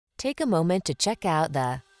Take a moment to check out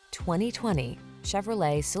the 2020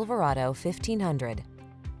 Chevrolet Silverado 1500.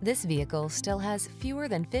 This vehicle still has fewer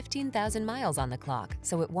than 15,000 miles on the clock,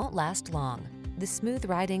 so it won't last long. The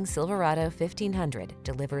smooth-riding Silverado 1500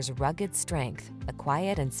 delivers rugged strength, a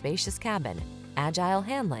quiet and spacious cabin, agile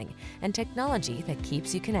handling, and technology that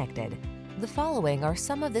keeps you connected. The following are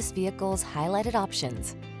some of this vehicle's highlighted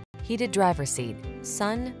options: heated driver's seat,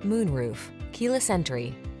 sun, moonroof, keyless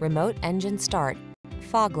entry, remote engine start,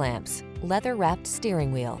 fog lamps, leather-wrapped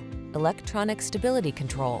steering wheel, electronic stability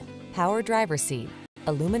control, power driver's seat,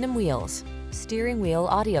 aluminum wheels, steering wheel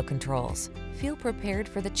audio controls. Feel prepared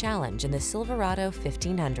for the challenge in the Silverado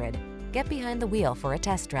 1500. Get behind the wheel for a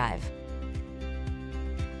test drive.